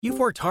You've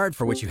worked hard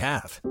for what you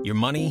have. Your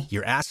money,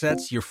 your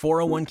assets, your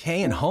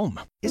 401k, and home.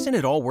 Isn't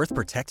it all worth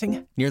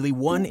protecting? Nearly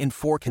 1 in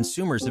 4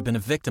 consumers have been a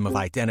victim of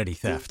identity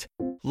theft.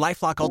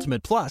 LifeLock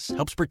Ultimate Plus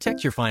helps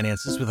protect your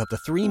finances with up to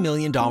 $3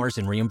 million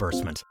in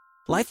reimbursement.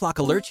 LifeLock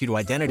alerts you to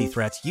identity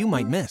threats you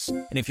might miss.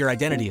 And if your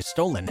identity is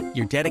stolen,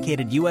 your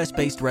dedicated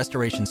U.S.-based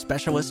restoration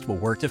specialist will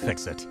work to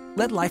fix it.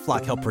 Let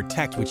LifeLock help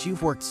protect what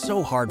you've worked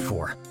so hard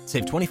for.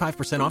 Save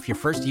 25% off your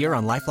first year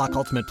on LifeLock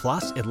Ultimate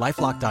Plus at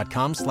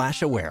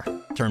LifeLock.com/aware.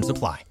 Terms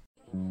apply.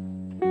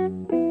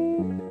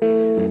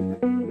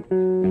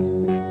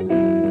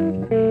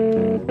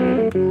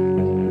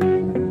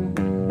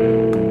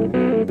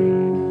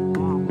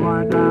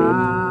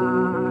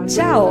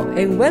 Ciao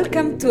and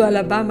welcome to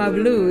Alabama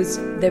Blues,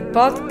 the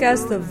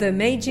podcast of the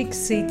Magic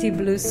City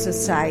Blues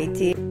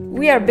Society.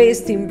 We are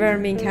based in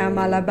Birmingham,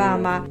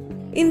 Alabama.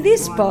 In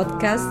this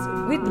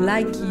podcast, we'd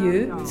like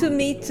you to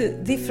meet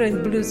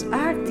different blues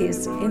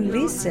artists and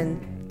listen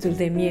to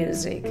the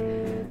music.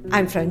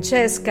 I'm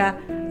Francesca,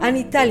 an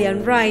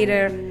Italian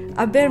writer,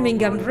 a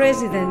Birmingham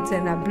resident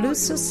and a Blues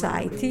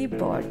Society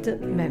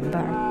board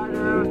member.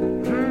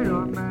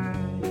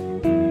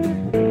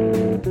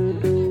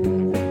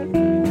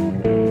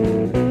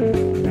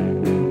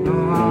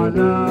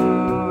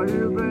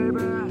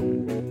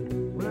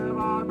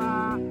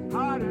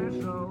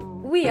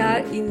 We are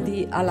in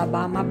the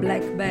Alabama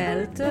Black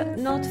Belt,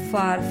 not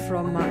far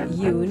from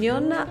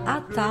Union,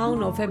 a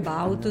town of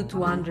about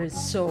 200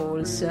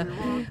 souls.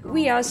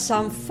 We are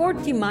some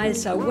 40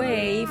 miles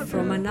away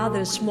from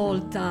another small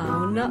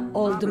town,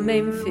 Old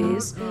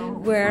Memphis,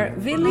 where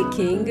Billy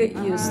King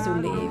used to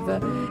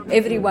live.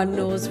 Everyone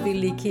knows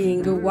Billy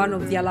King, one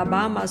of the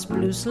Alabama's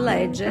blues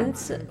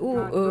legends,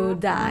 who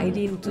died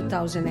in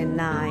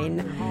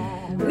 2009.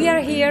 We are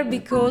here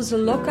because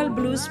local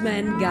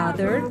bluesmen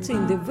gathered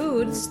in the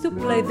woods to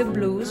play the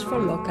blues for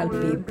local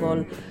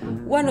people.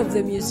 One of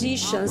the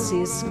musicians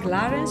is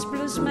Clarence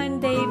Bluesman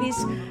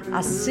Davis,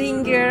 a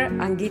singer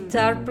and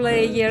guitar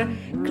player.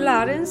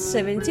 Clarence,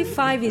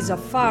 75, is a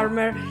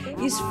farmer.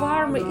 His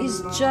farm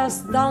is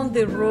just down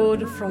the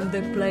road from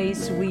the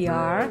place we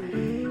are.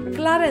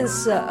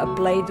 Clarence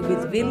played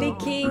with Billy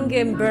King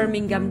and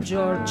Birmingham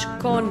George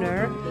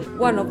Connor,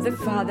 one of the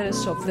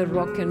fathers of the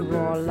rock and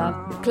roll.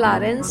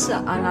 Clarence,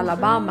 an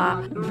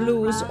Alabama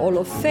Blues Hall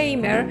of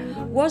Famer,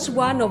 was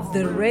one of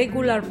the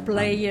regular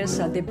players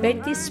at the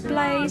Betty's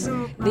Place,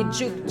 the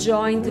juke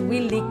joint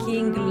Billy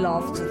King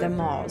loved the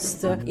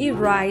most. He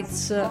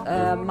writes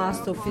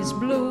most of his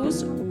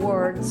blues,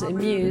 words and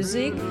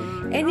music,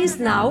 and is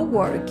now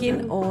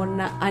working on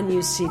a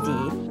new CD.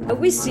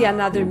 We see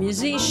another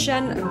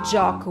musician,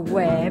 Jock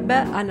Webb,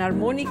 an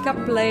harmonica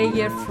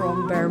player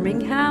from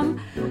Birmingham.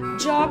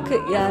 Jock,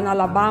 an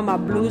Alabama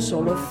Blues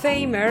Hall of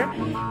Famer,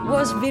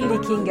 was Billy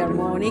King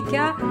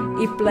harmonica.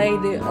 He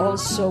played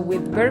also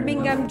with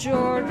Birmingham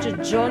George,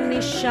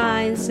 Johnny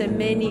Shines, and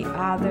many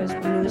other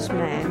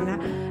bluesmen.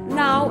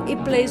 Now he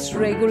plays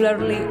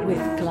regularly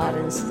with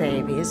Clarence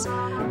Davis.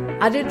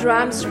 At the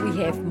drums we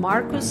have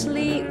Marcus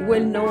Lee,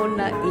 well known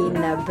in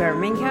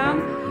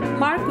Birmingham.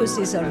 Marcus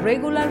is a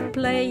regular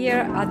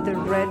player at the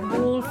Red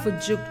Wolf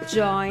Juke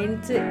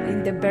Joint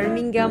in the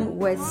Birmingham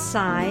West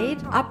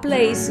Side, a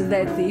place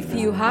that if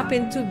you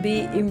happen to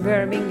be in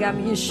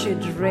Birmingham you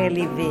should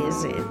really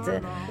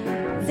visit.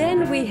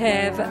 Then we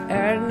have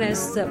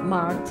Ernest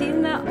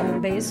Martin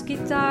on bass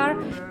guitar.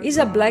 He's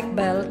a black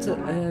belt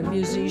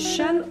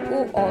musician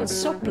who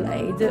also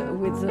played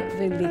with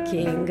Billy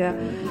King.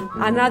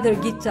 Another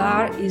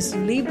guitar is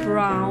Lee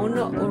Brown,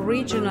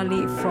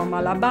 originally from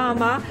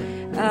Alabama.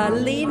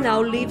 Lee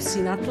now lives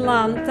in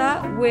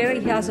Atlanta, where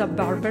he has a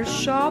barber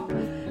shop.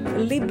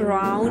 Lee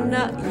Brown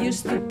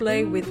used to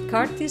play with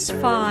Curtis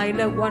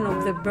File, one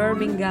of the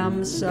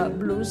Birmingham's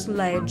blues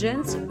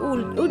legends,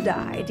 who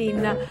died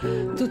in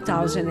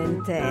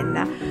 2010.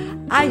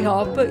 I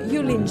hope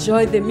you'll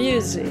enjoy the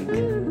music.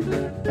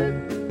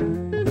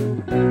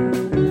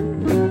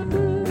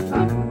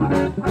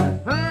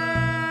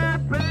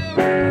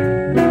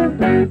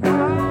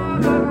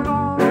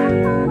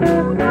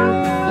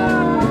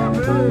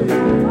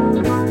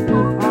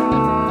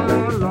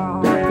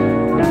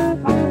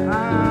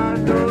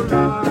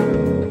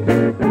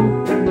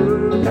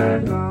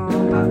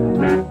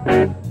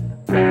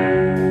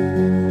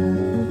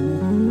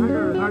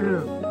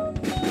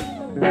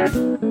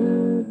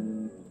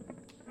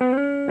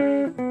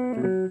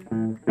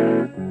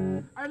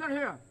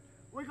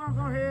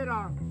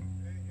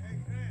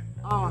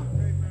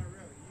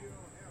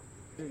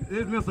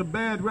 This is Mr.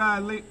 Bad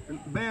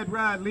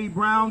Ride Lee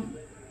Brown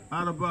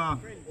out of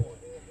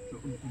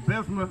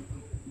Bessemer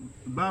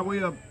by way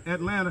of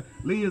Atlanta.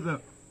 Lee is a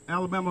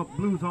Alabama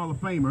Blues Hall of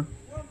Famer.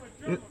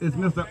 It's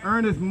Mr.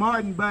 Ernest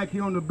Martin back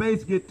here on the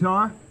bass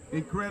guitar.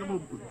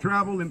 Incredible,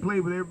 traveled and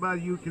played with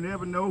everybody you can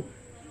ever know.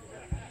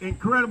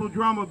 Incredible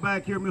drummer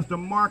back here, Mr.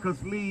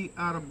 Marcus Lee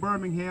out of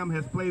Birmingham,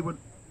 has played with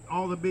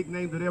all the big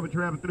names that ever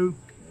traveled through.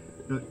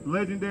 The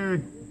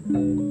legendary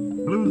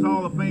Blues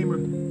Hall of Famer,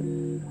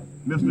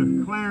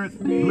 Mr. Clarence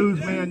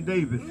Bluesman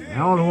Davis. The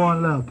only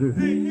one left, too.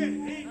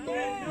 Hey,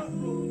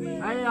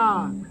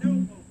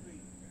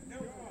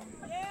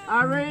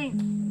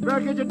 Irene,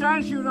 better get your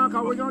dance shoes on,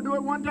 because we're going to do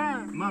it one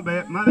time. My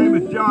bad. My name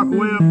is Jock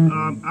Webb.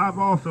 I've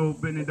also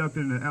been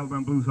inducted in the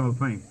Alabama Blues Hall of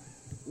Fame.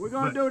 We're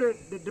going to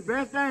do the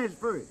best dance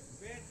first.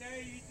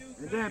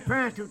 And then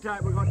pants too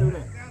tight, we're going to do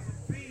that.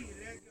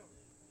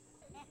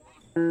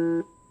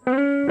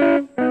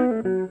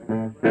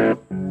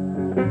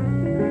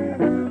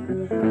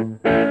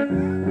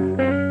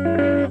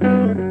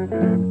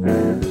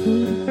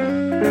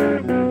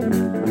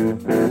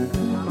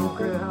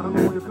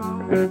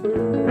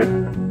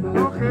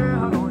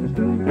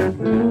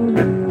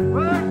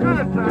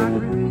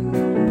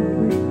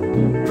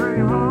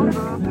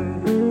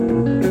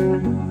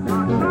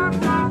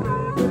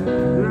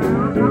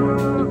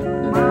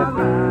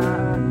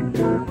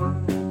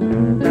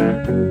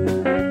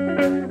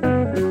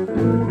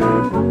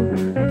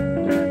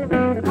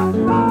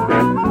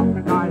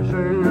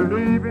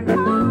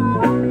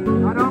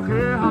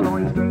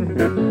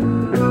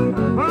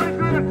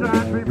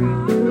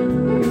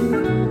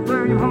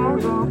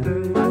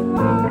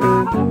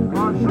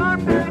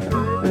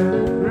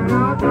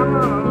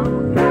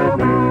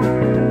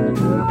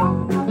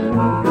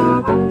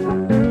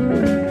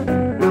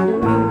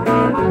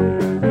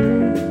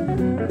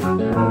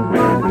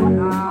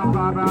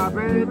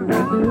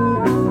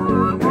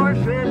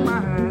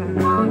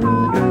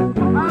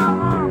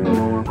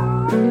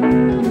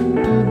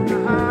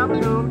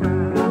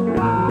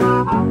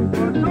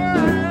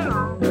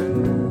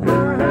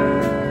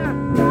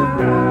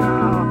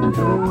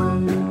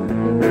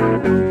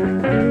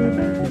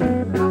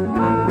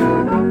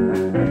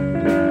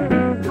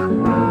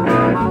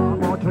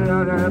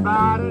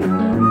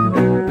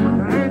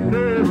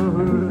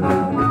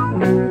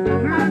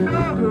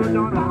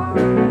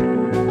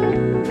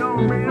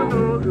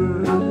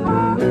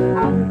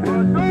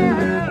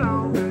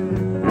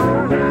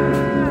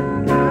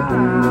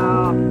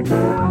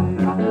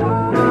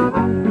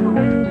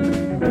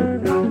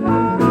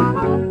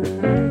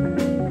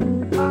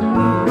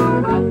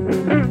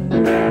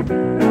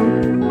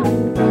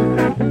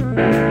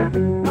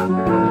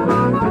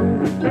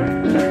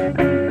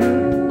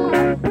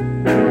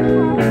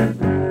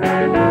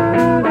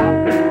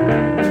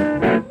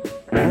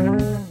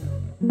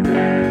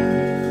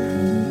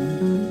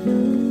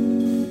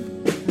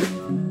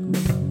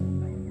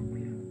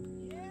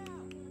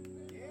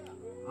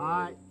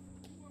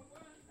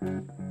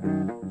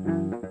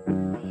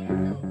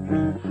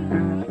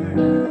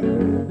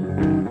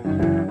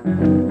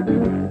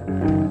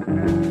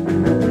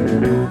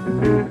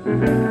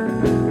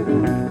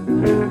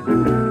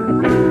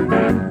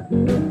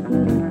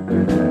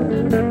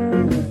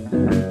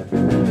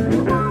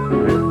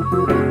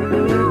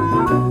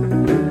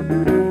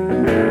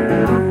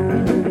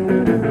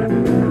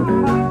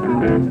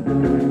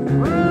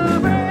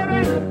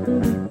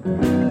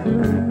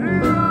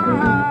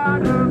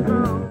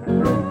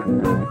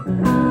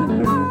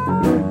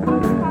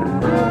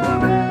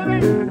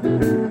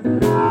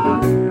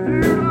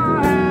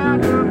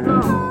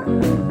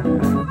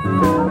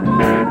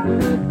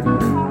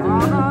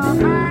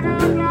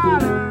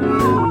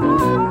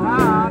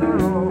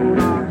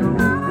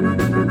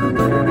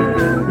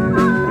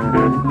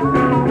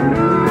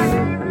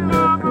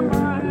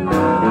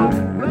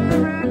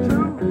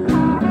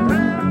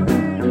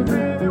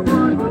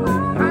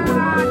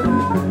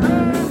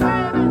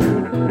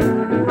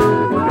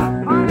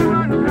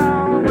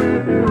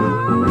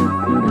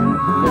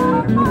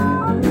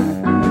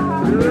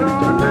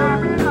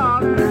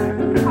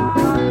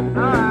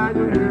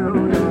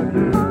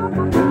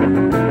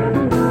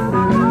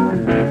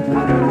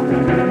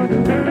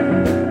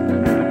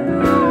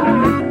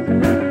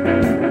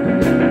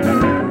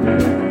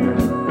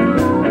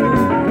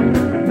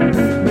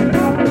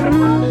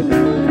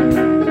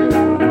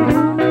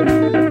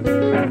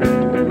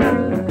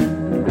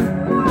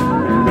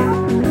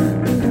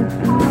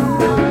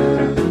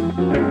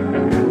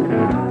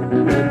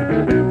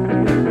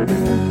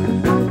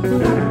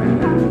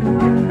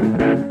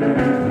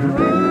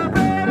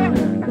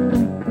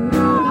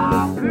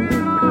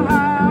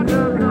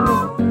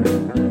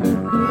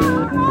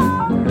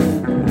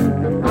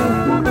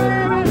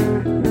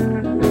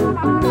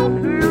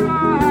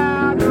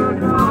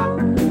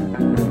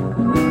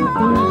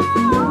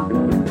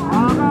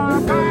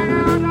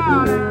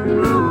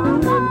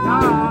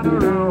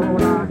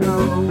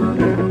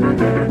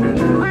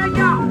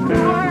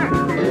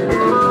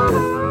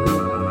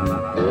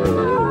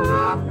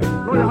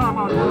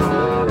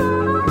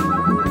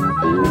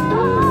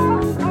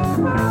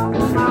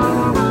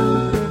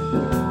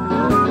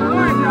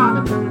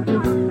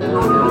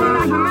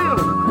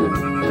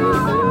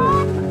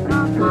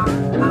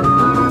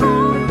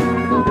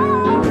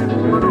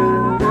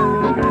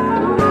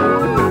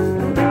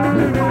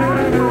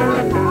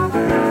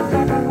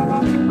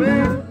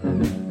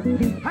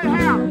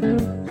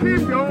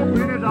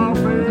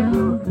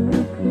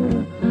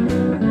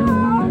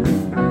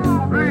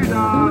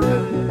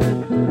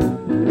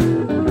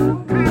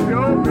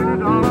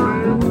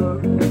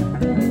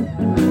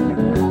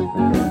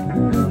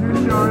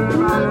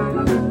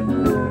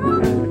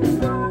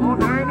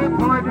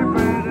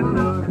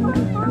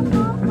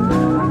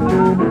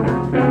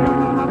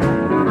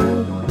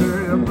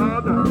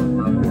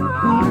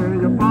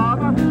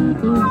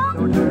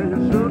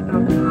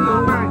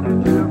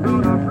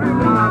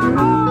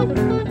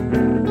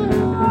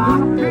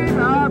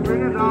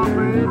 finish our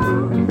paper.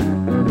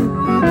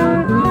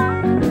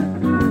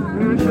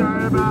 You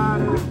sure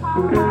about it?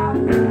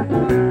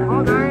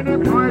 Oh, they ain't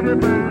it pretty,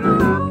 baby.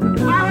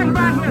 I was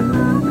back here.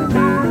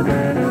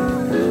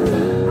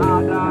 I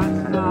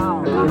done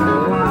now.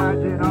 I'm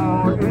watching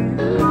all these.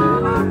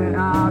 And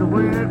I'd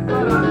wait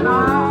for the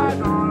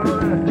night on the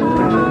rest.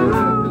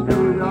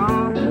 New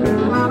York.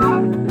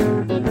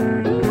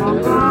 I'm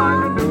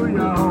going to New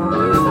York.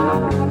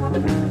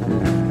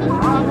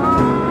 I'm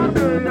going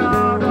to New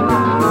York.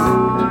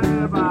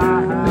 If I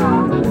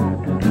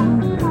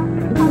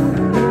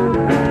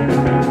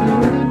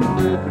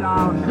have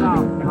down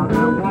south, I've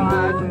been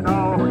watching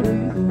all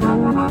these.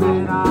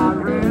 And I'd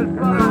wait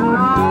for the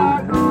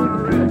night on the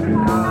rest.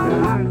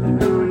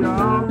 New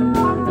York.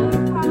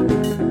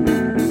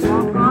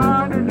 I'm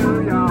going to New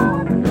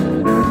York.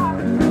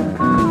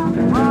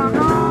 I'm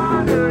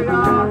going to New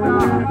York.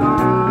 I'm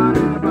going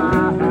if I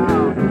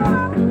have.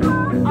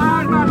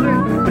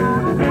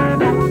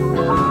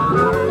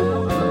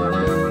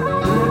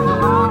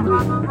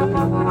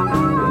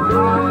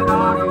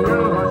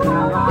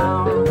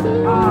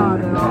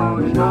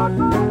 I'm not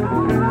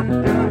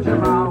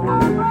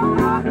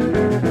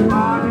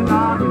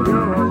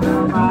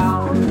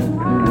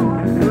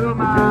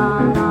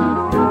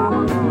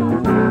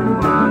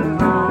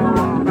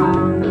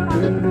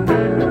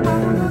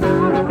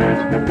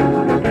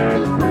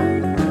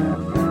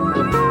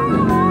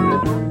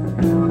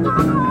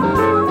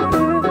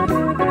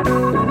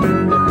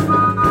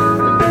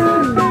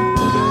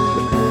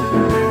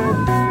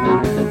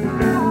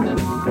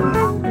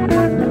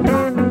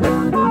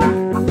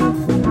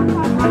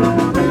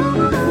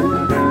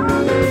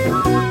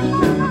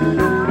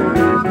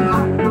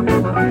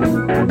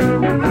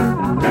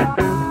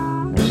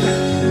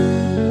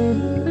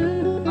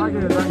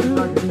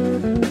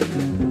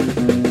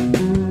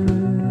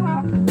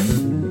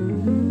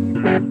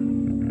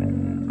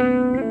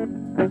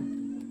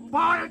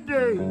Party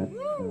day,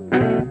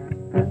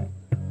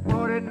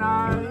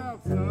 49,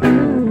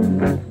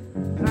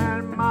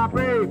 and my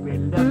baby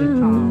left the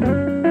town.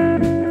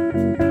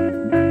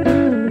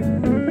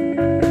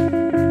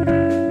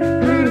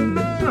 In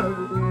the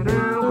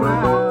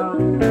well,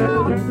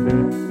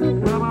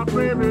 well, my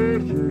baby,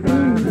 she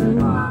had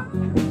by.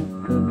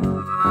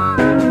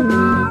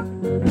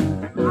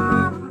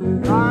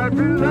 I've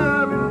been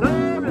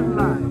loving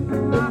life.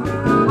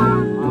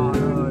 I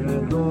heard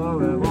it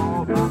going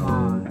on my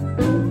mind.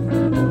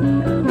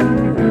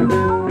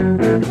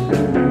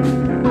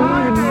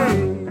 Party day,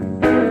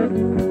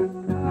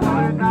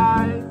 party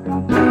night.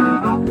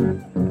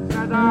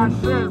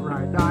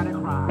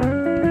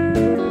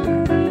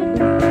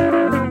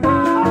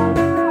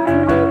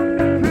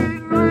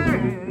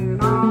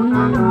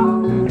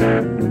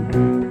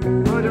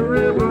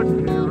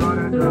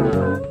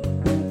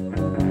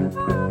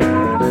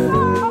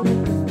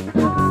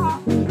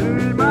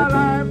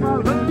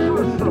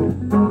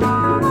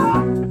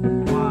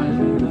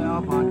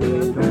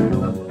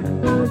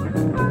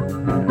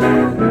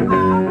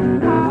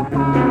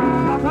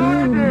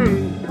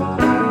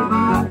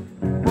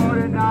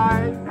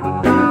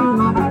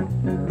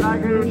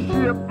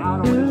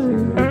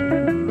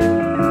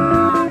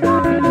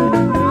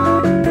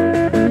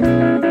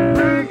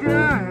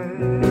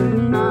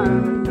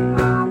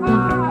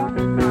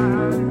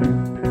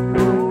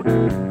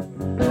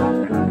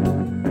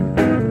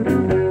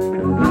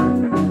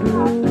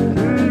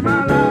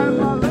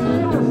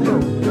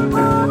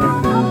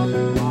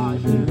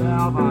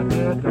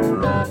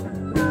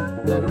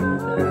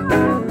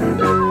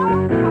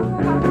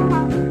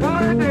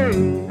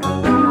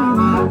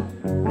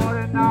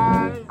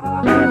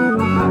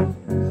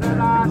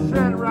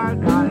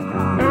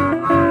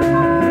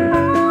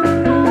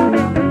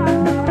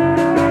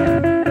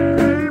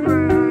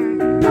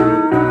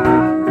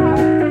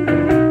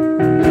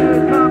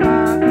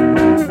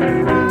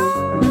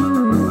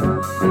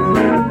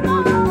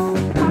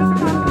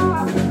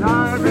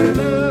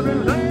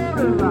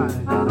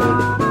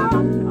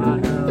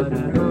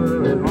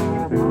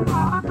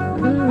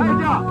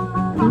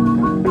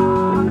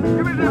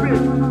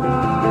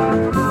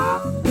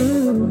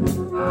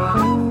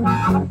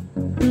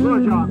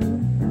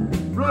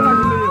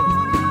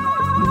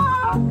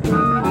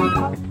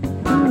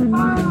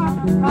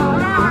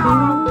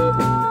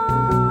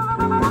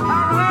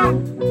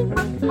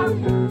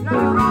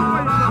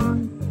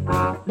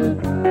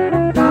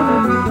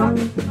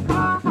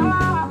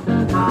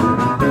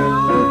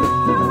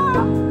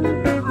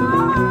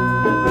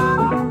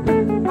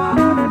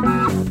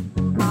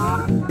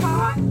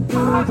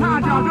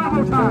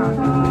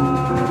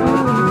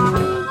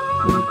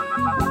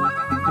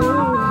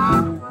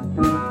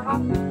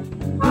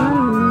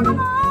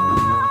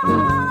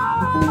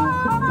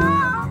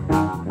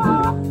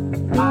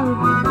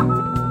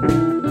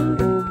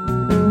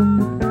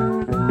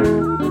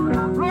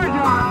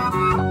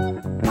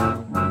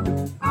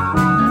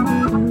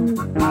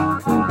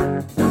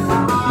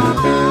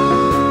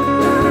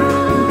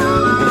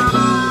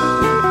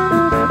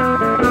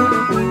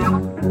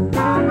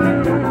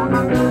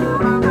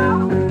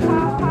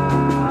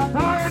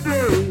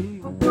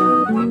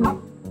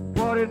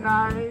 Friday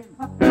night,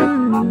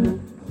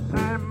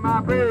 send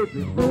my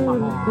baby from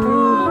my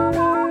heart.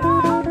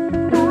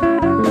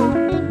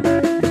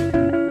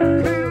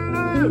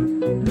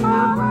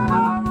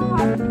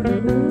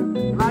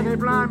 Like a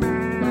blind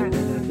man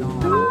in the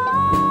dark.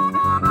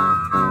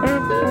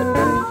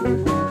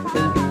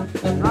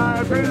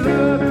 I've been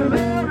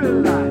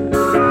living life.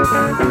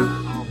 I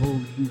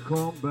hope she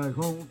come back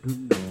home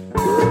tonight.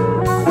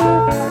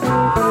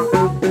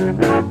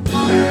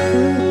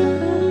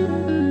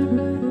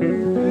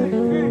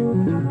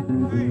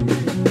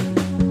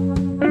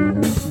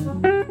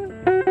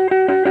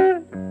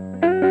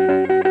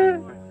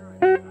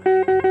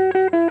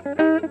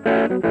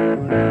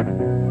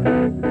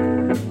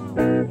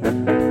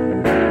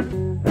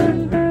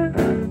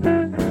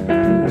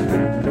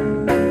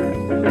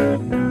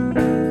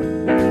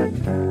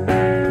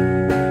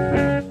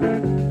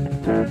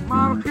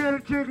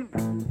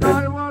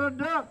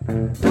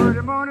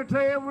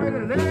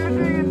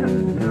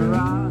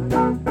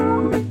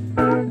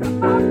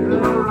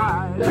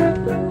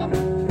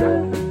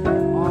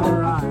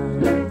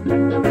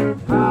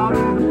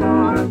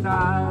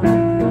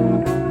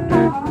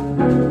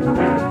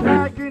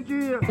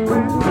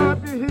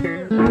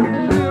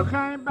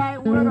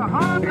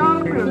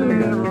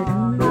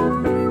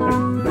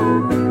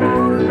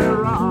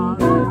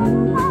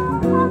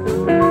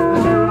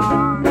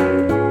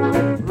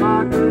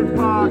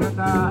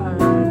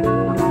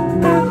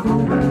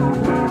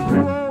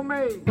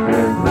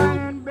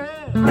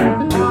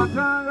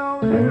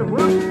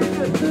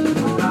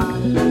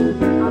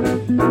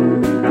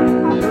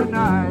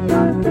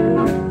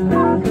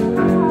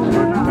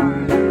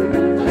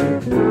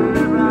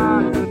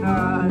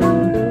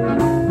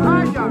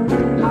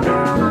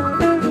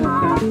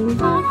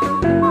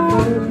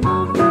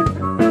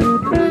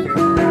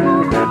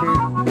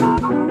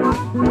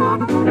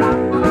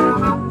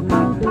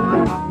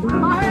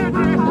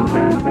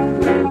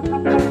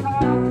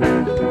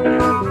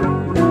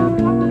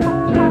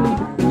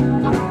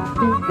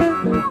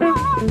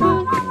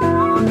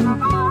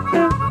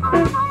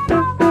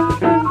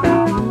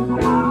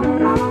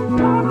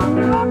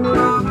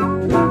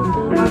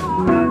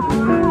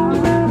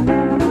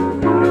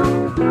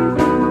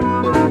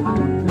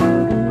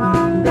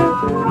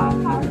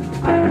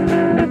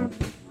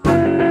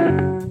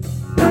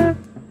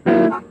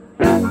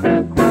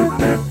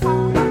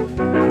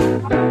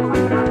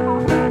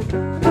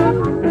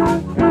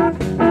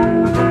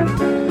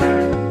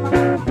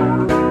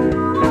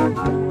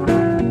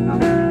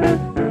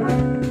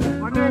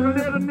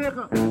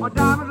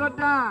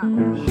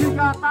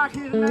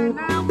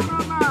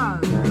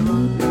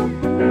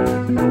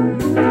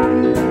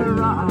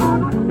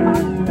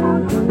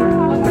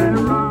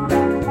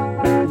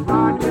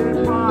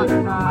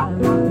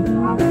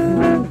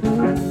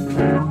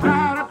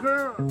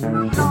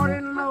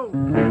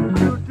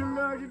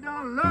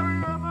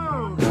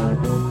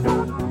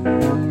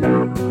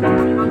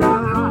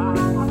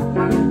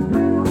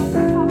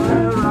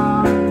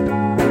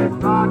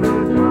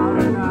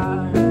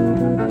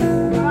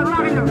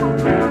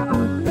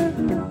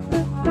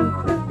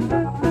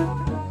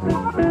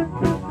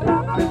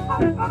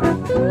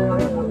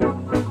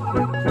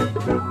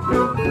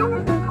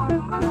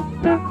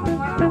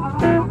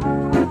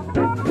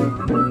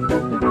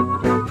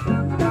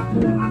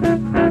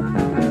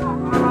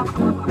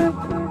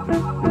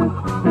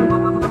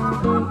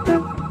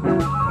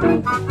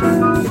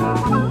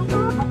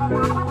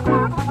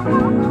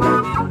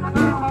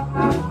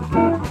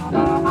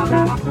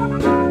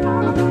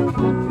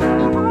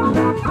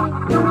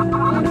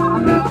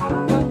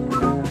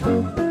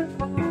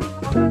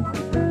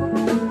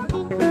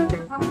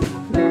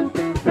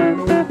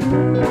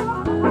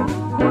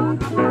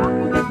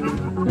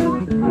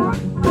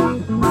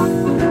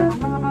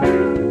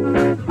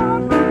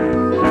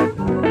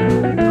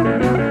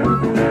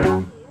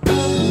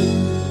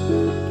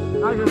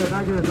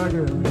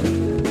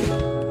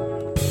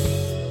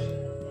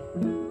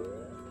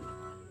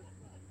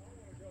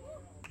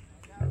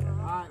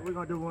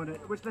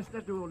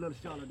 Let's do a little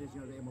shot of this, the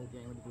MO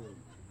game.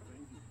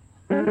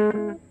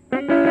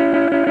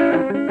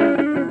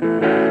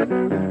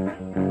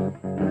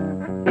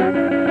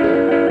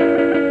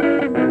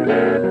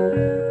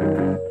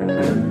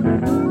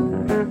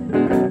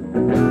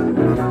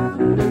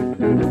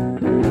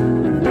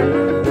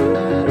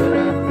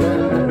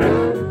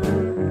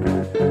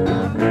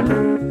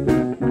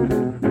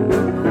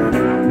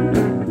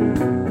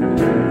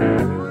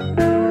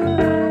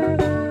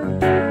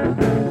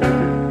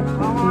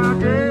 I wanna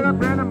get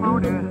up in the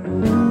morning,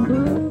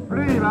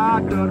 believe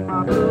I done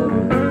my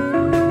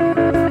blues.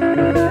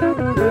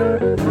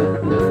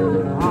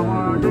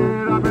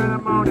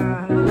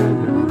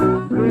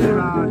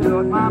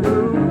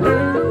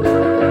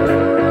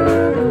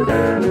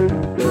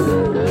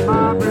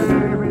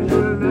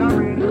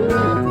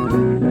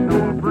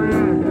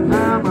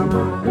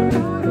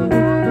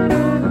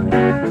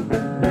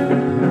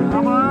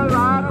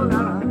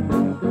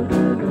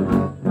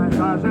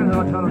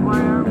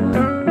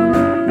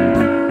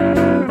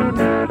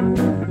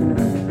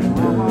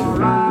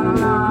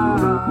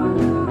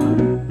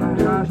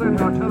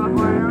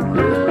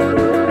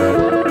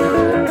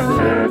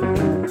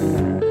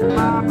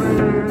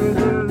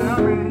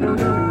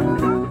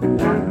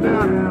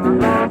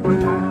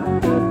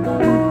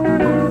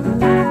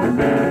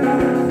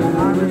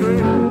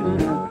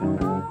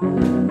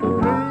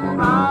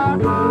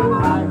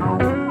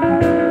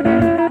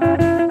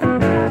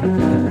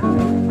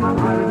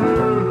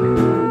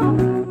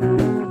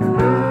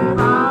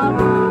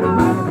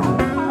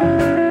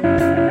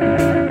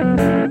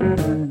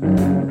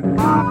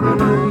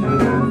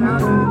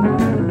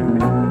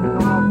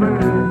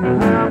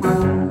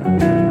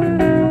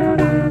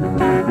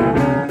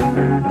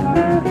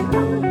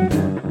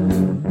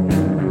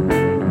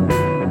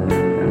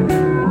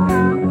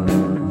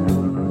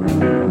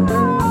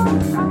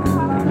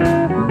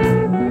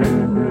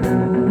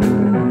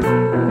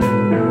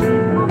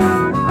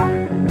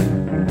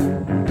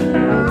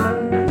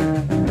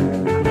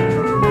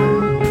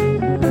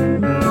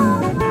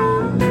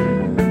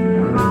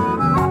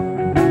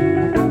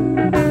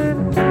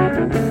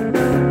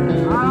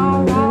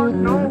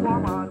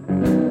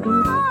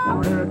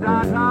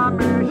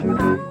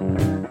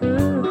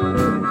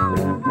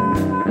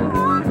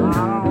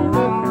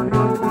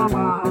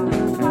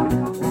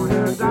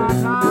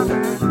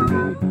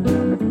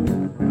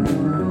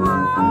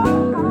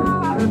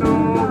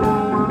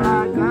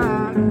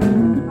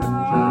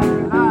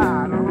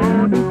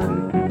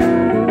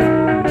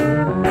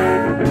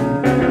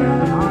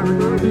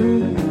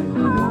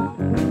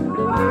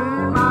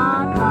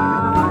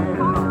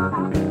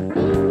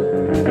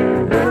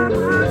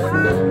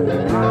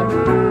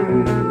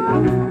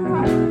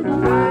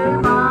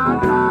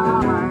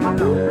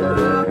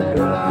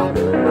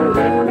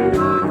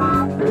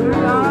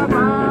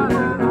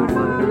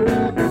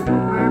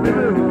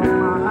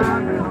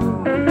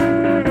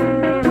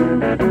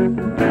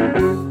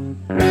 I'm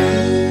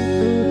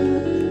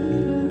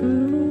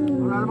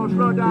gonna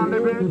slow it down a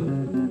little bit.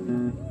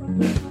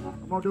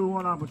 I'm gonna do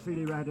one off a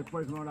CD right there.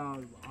 First one off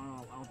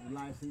the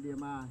live CD of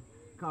mine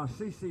called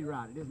CC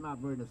Rider. This is my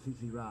version of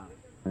CC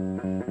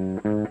Rider.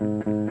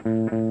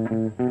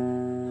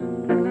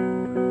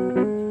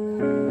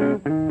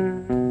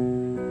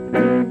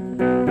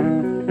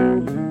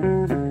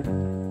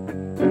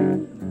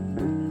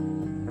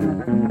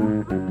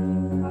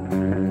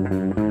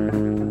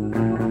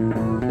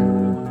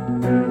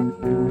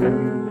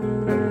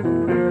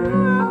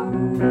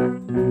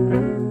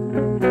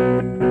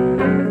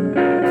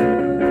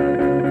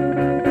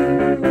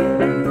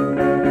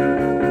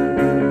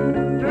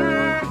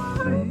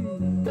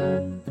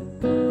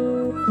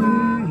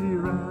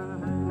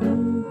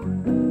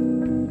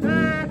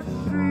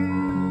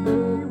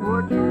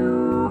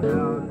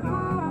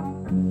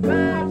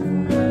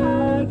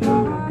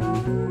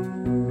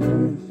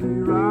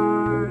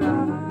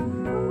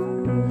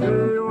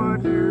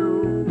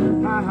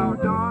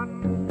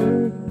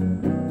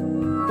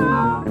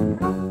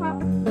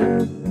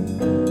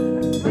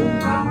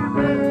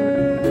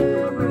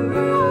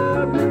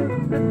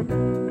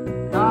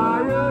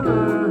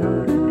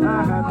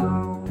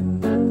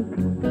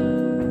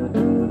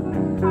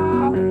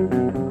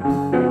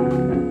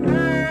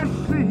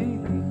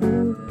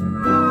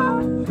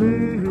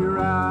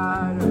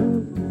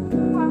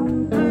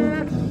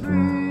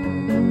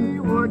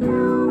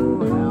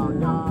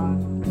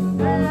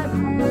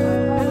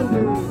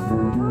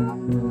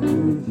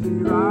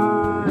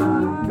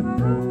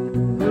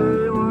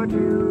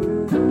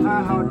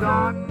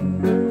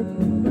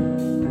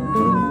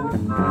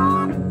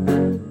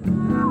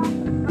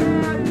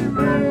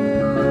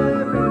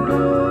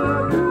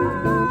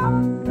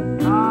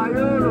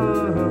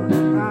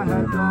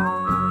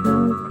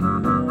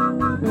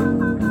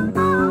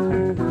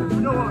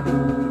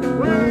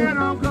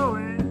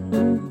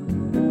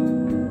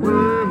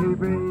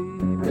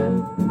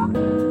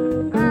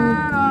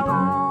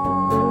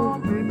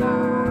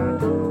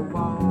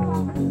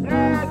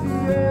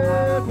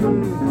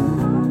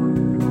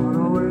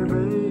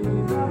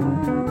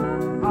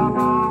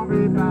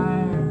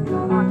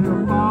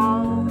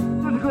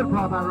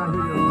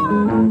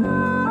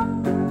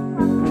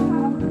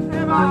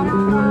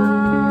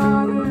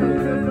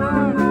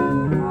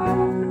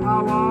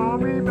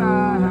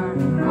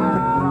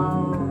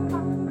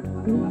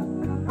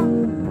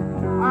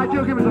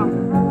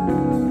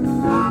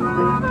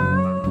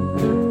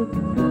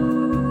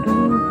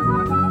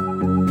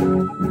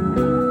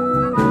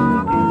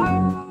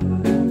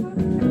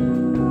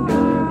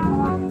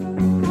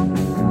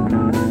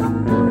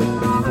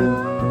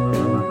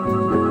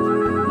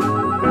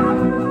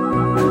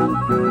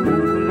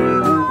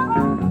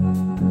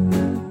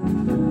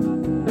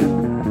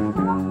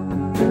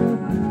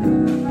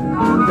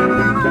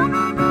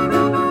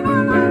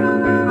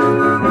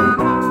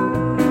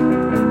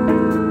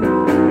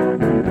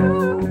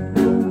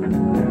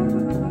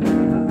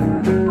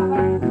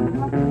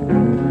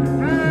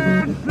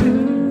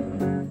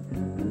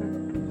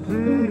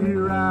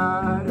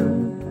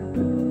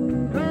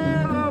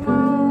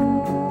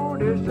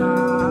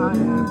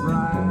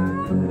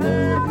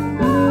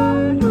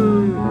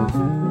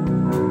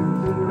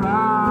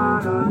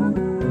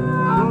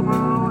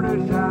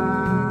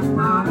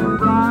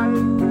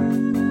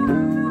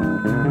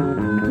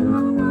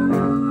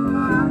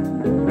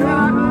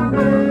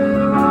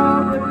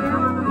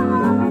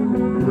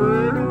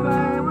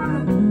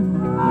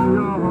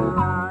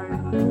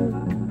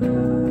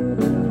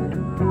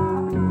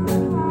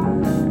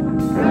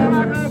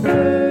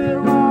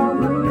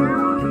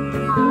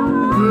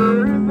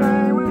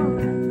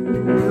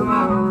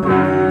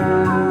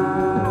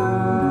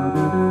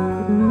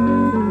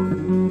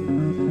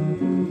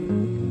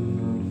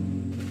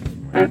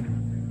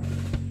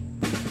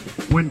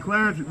 When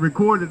Clarence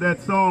recorded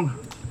that song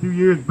a few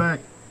years back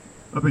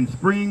up in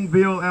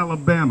Springville,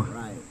 Alabama,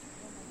 Right.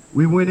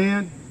 we went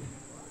in.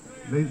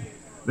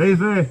 They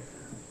said,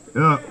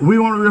 we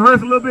want to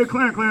rehearse a little bit.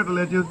 Clarence,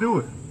 let's just do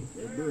it.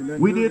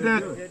 We did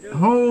that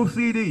whole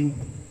CD,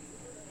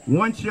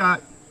 one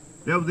shot.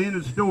 That was the end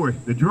of the story.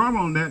 The drummer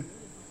on that,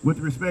 with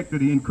respect to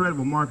the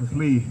incredible Marcus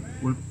Lee,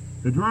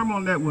 the drummer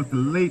on that was the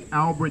late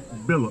Albert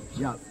Billups.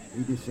 Yeah,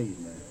 he deceased,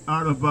 man.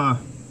 Out of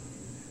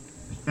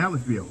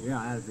Aliceville. Yeah,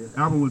 Aliceville.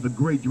 Albert was a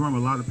great drummer.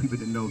 A lot of people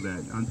didn't know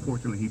that.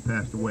 Unfortunately, he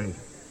passed away.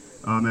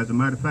 As a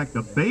matter of fact,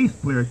 the bass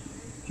player,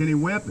 Kenny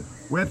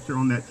Webster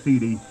on that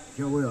CD,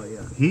 Sure will,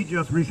 yeah. he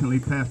just recently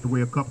passed away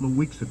a couple of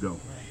weeks ago.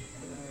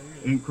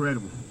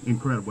 Incredible.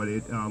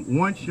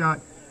 One shot.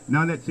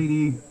 Now that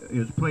CD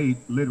is played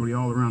literally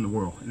all around the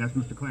world. And that's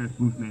Mr. Clarence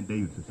Boothman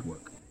Davis's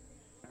work.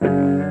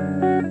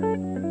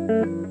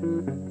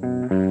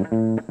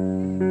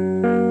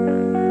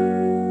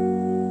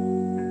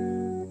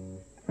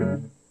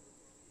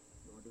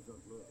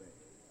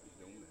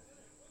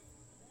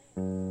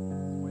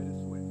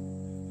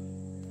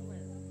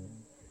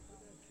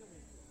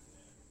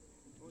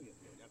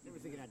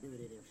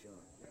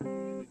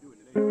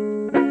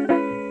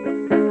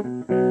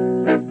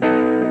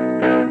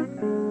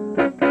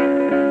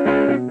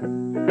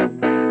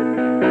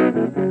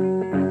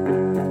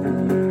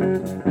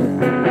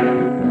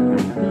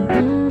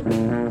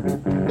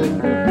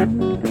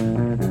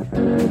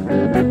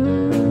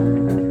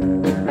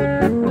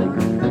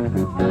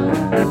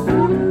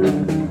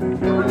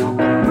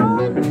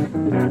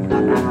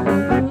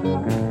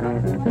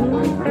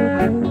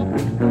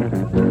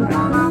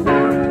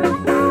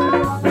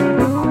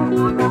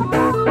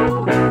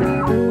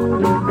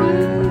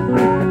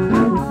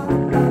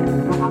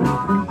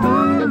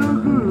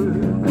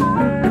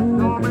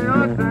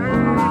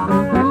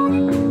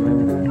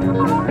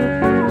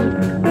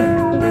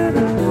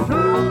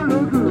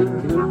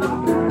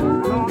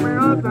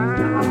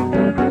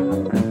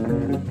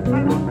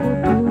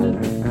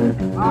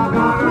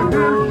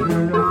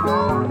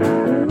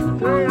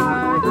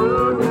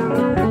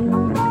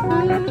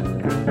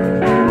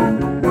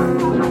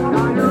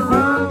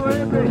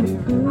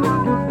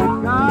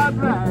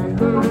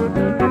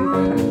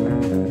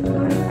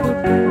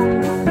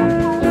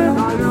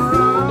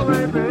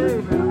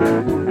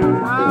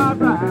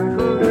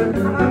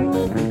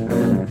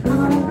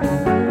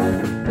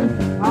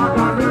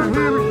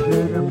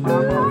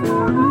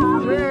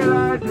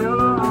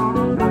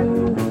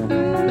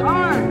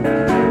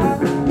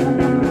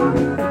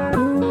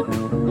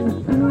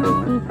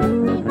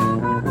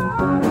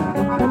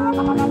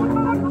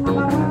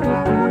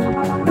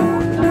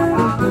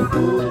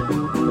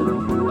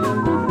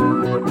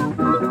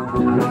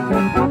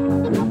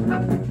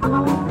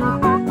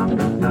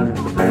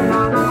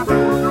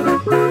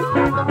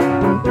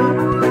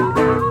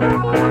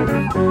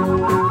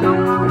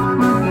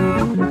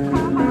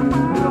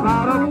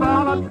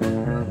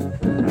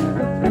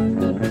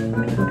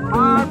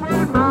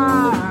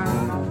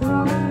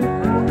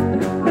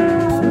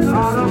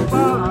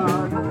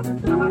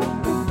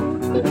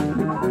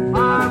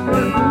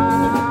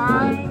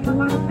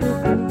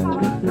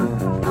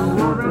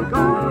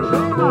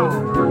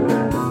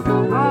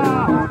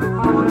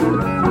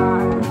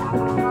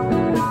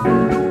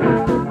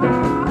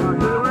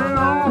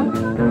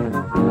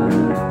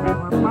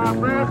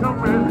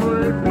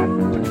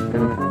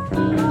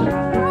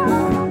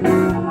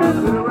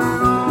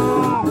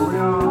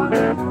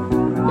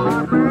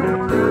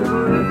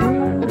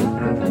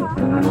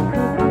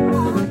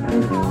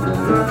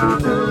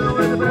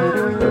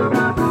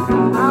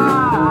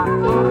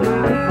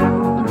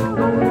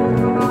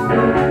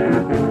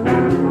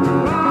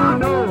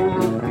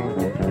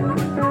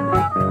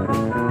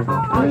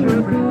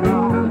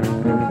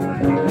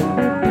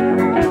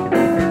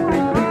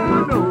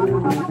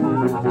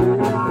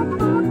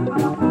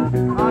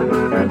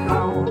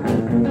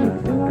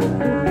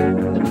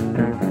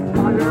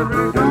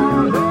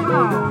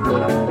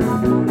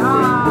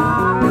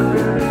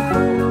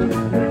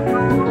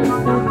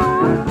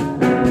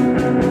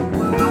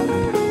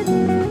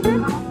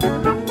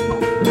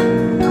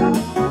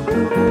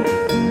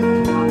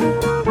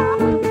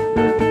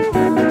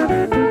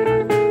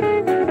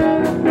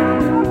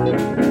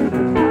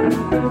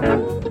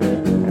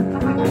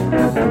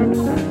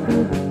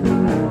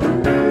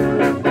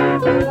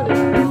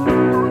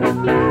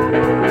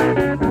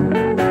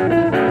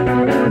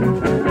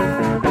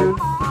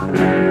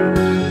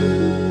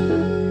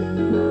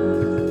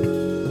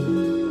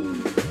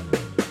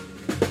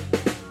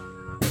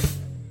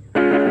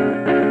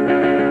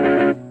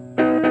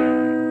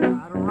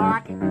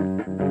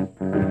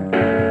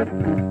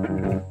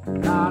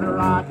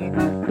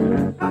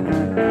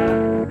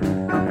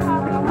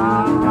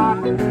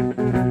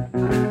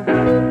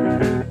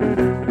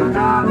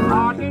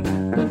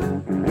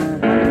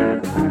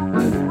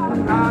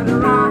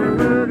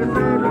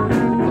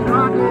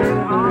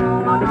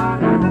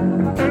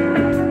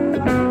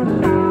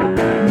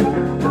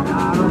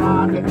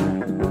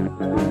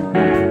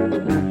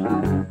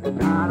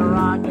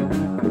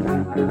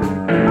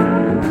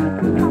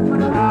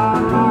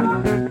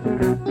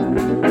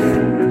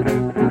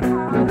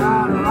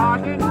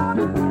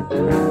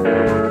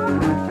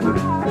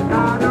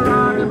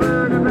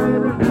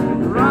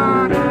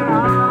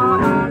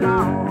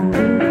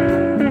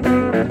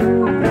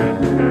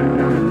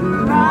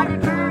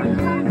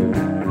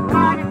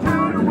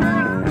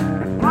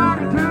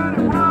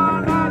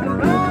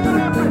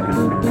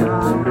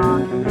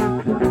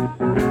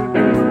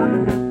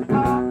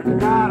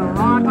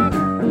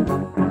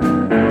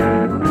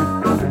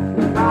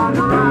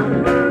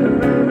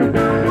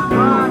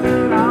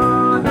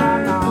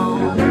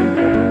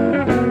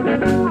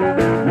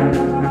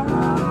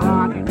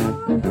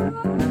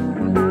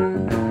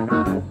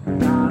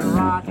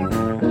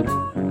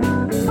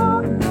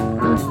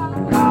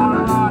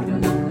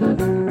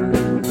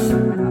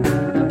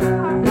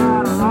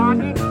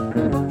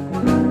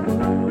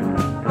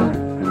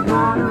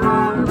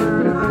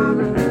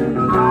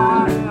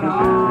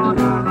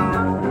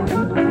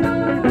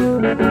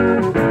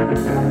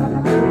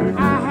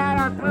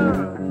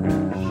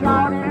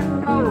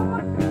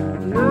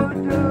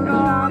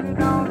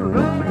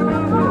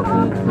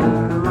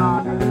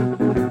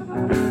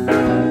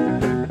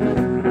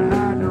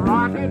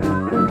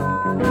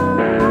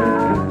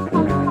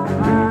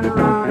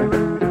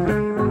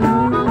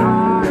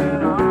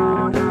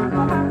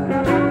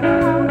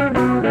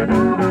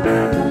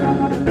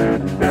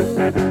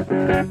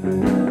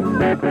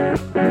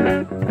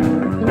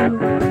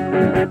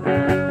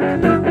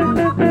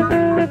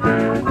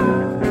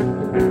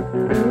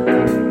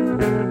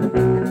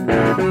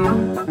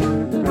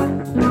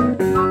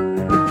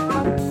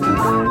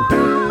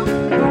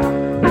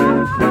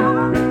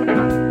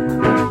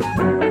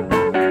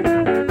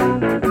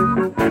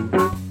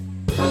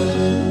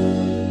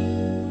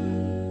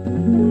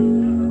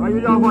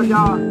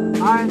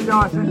 y'all, I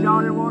enjoy since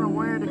y'all didn't want to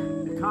win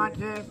the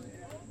contest.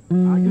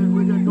 I guess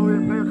we just go ahead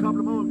and play a couple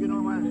of moves, get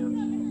on my hands.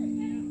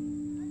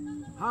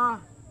 Huh?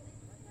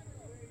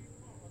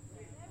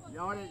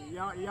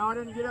 Y'all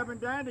didn't get up and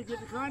down to get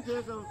the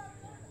contest, so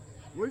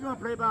we're gonna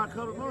play by a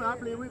couple of moves. I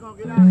believe we're gonna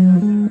get out of here.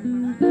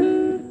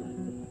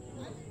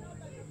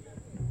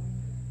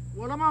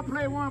 Well, I'm gonna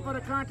play one for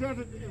the contest.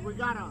 We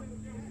got a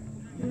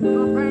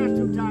pants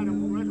too tight.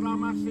 Reckon all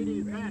my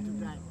CDs pants too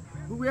tight.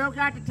 Whoever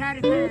got the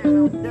tightest pants,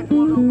 that's the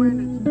one gonna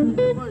win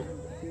this first.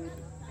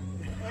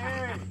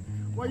 Yeah.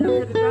 Well, you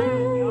get the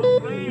band. Y'all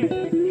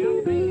playing.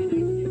 Y'all playing.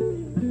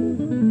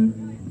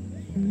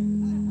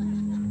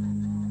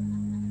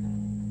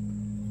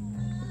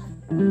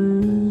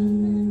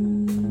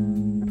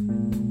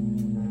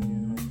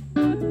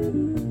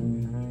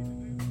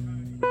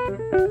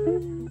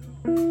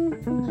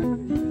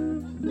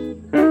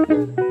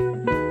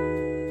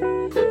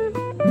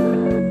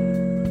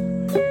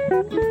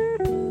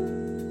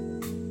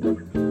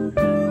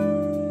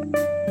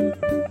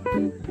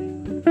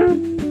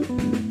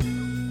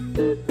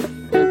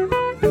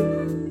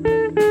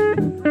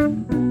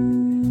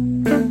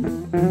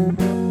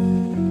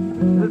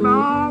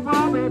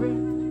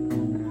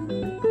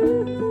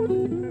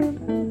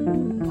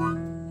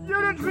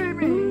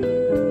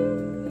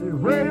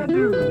 where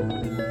do?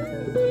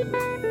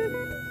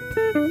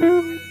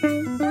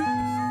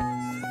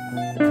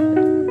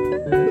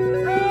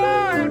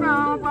 Hey,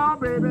 now,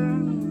 baby.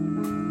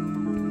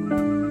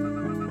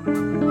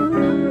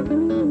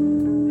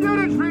 You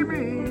done treat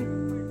me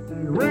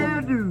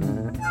where do?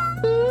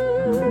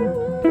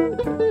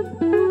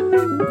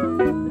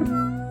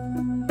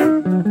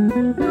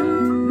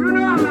 You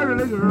know I love you,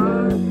 little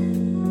girl.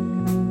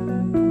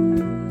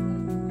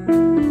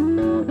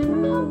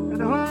 And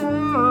the whole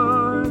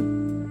world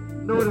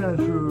know that's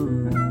true.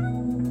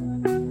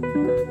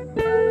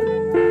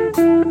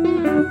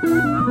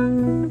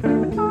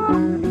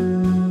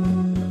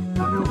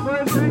 On your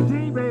first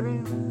 16, baby.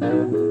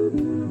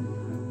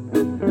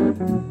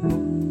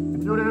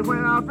 You know that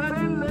when I fell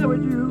in love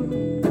with you.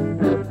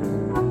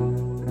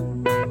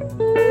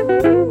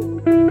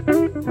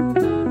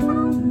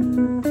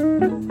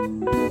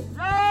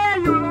 Yeah,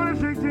 you was only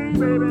 16,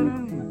 baby.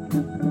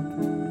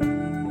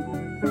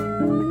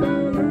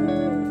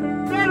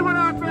 That's when I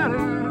fell in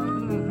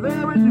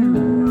love with you.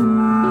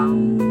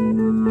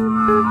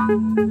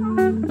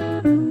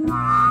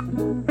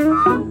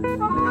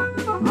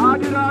 I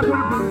did all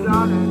could do,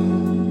 darling.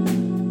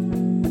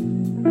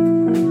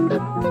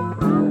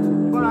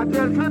 But I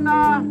just could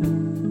not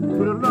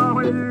get along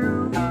with you.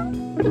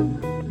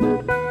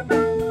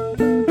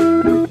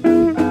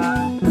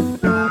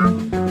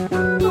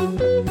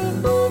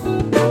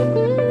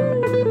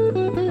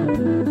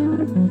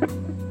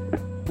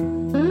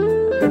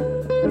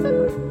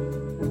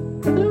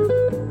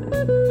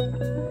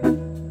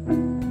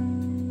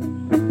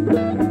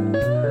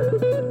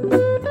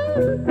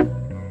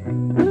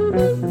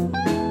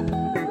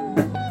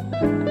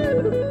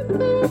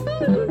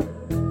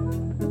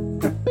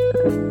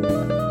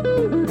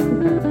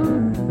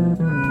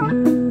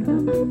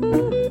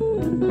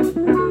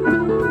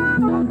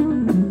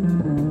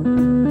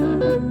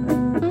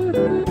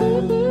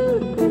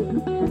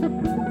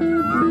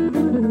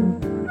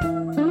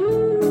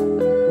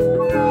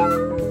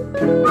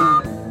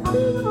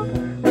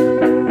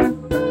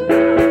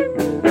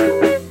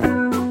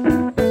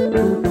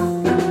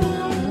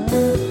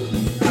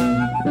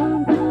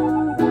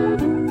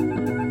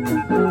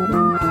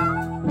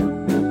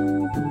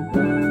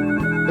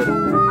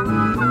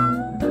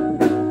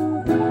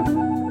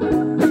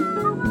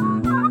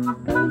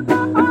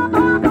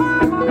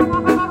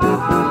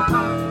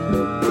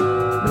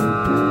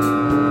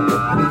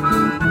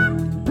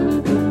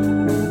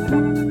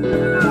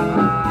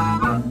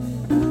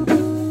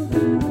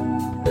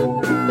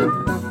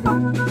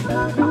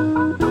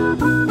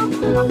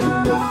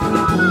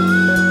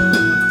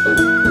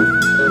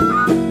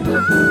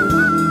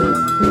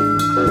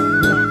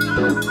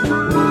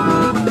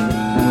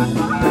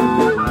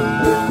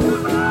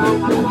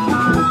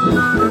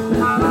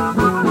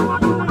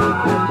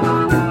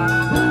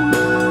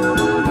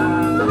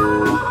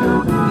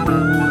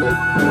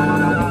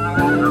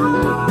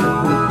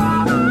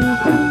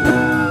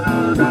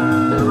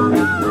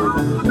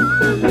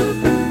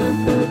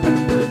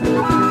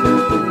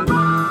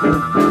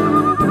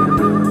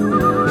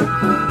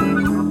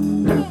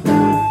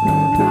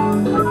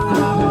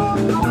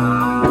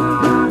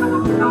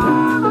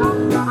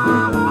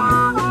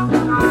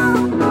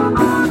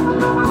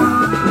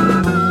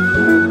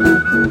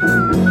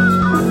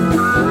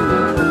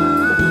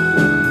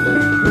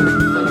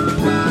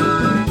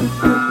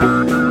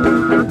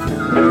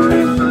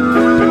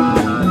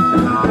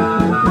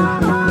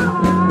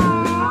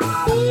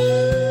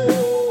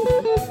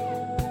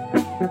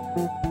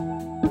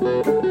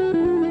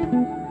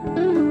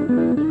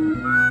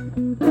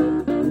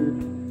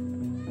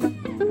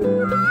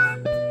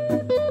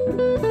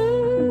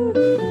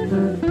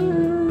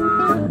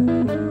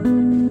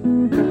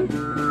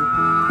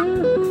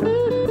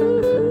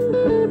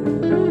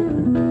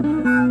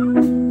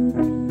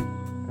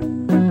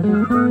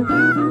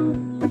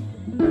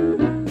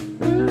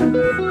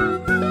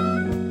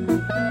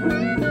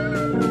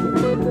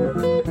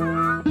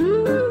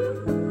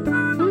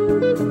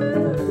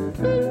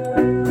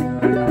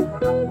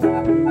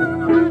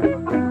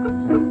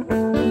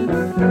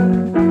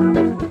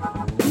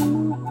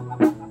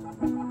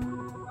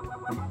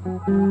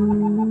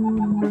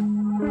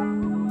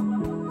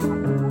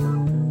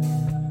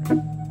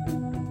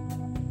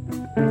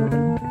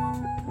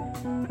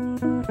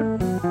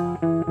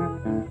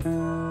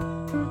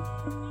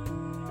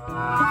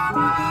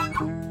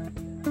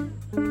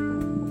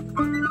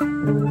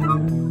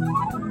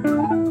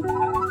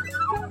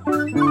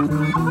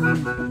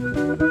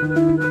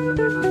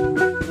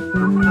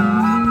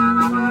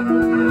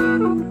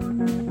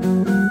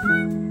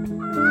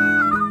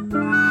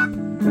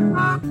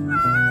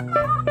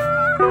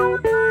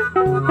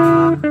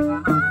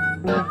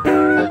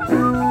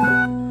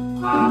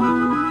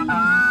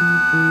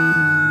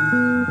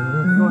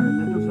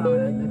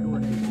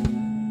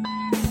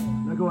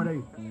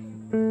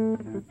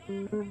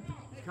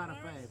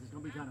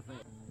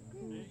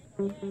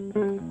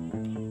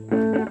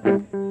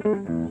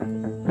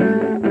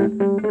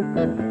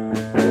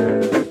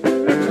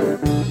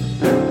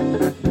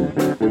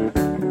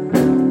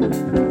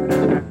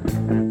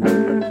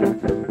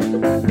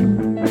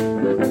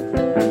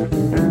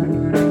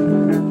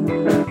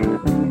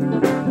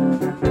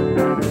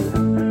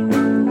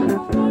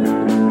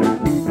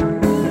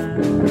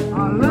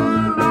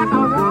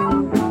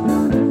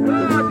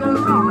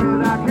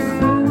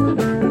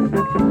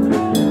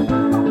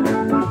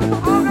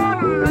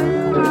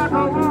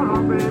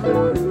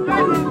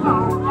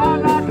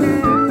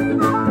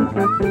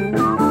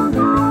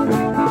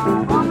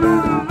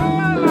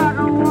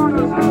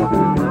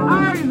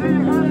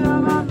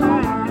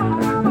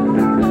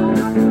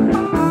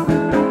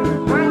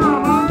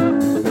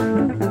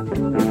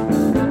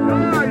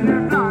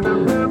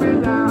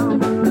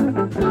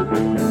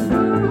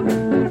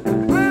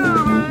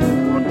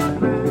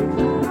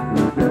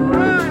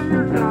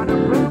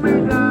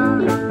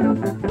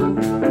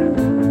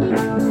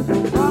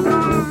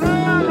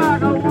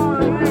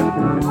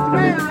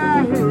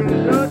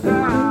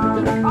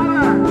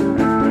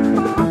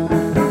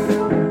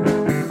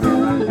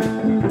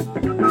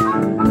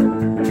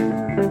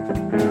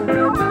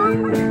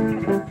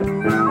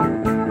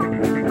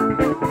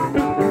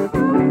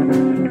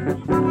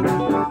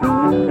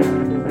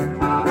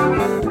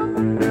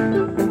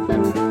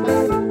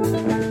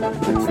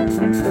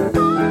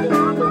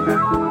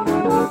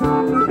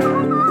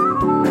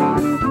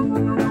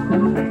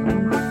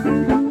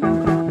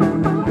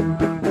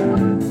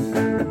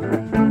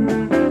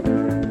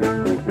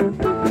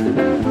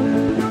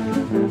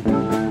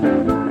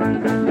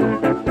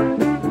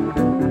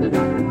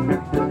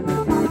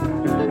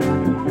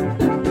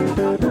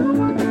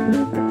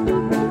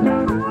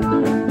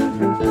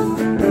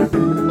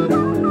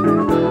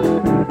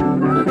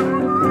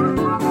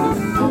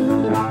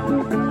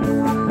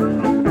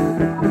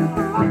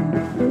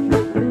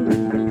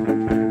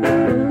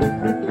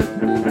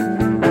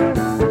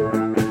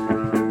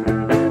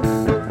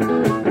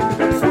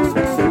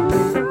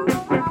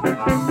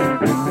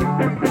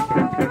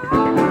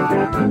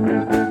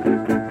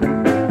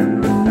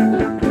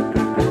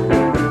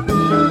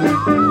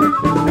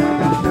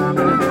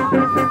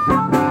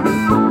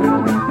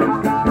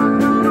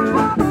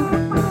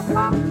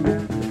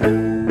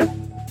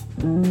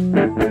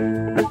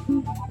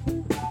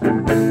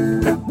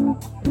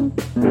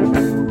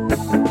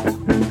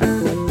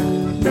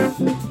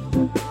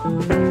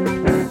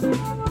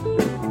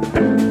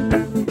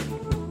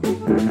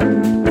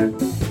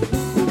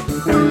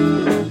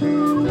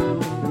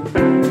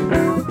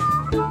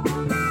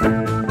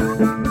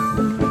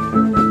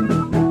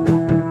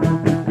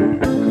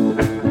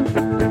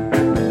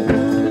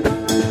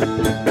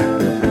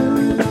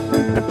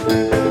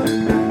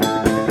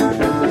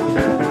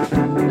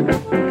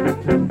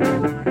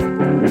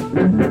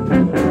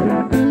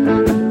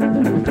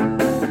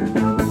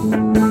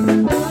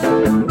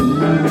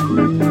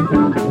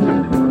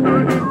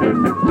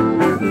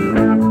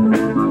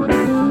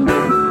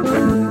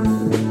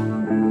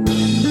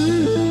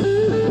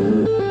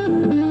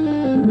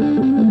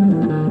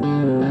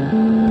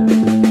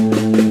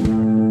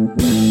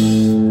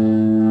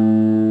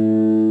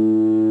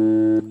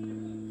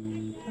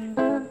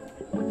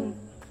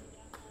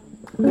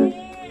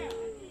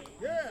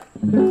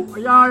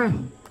 Y'all,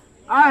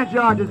 I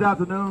enjoyed this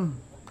afternoon.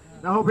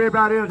 And I hope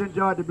everybody else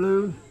enjoyed the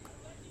blues.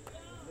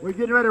 We're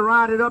getting ready to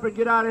round it up and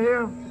get out of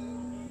here.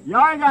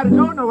 Y'all ain't got to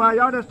go nowhere.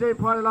 Y'all just stay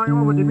party along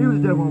on with the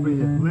music that won't be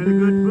here. Plenty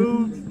good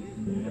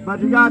food.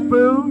 But you got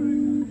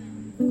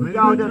food. Plenty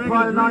Y'all good just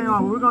party drinking, along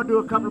on. We're going to do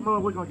a couple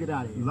more. We're going to get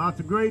out of here. Lots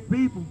of great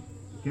people.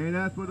 Can't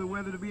ask for the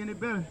weather to be any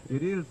better.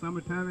 It is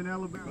summertime in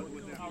Alabama.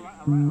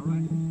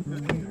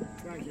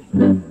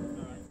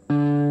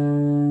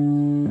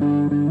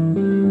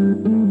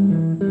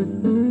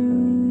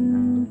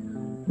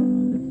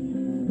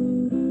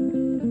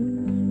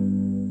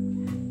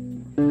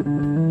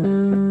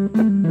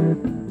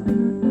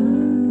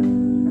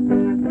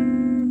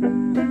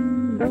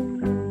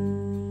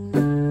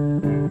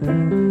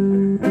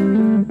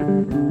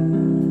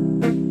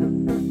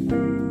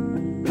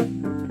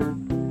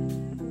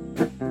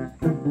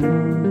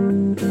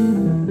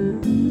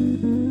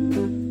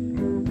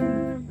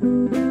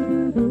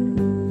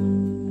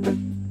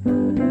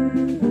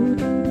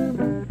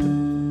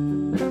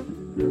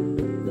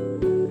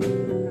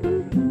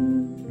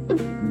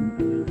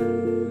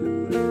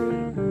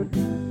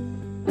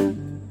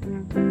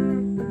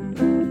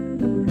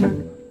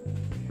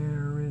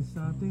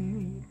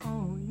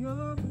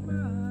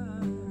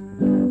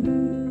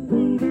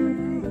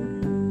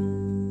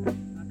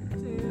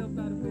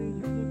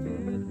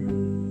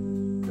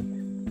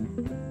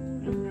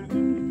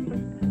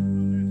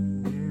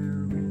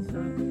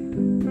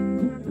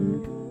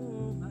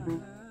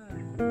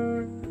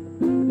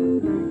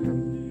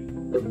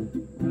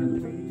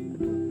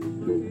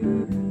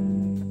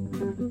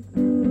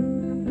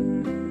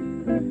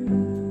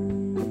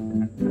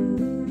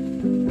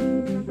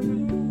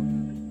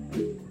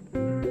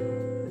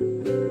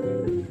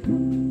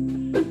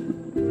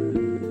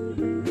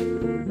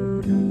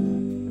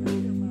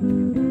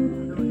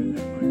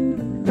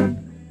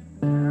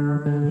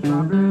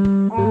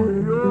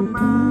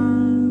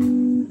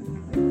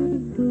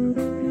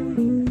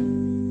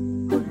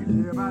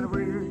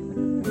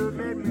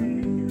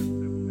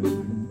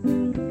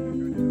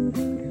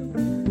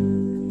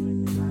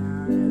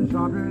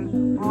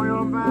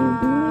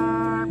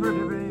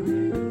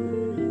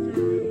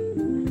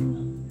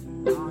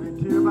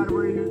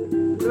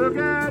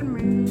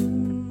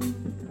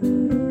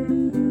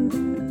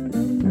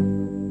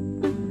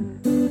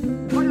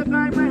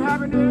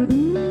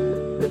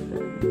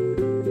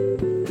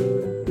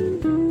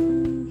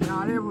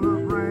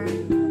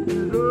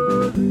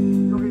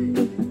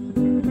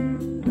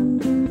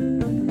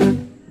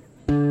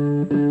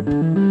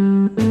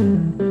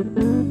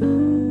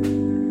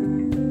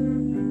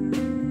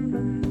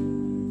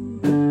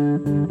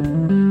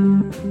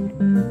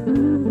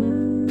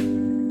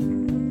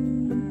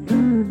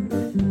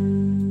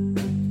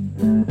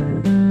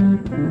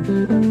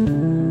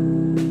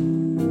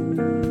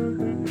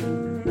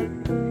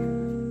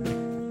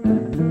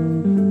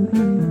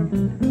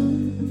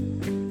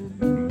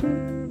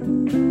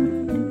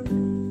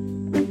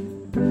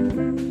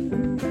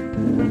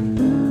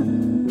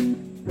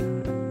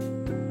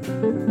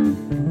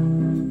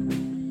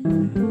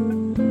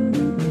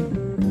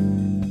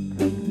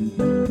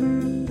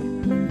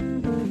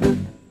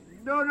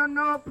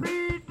 No,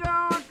 please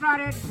don't try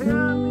to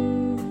tell me.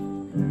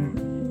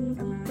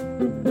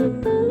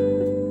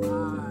 I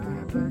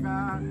think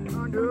I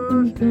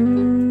understand.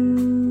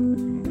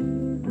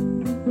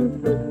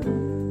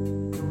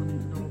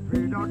 No,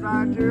 please don't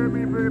try to tell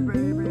me, pretty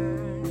baby.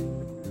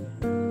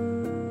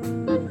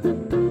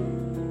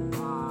 I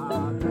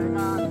think I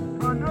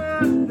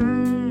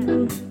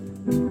understand.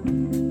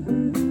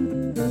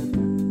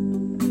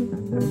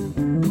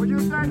 What you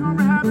think gonna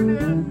be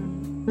happening?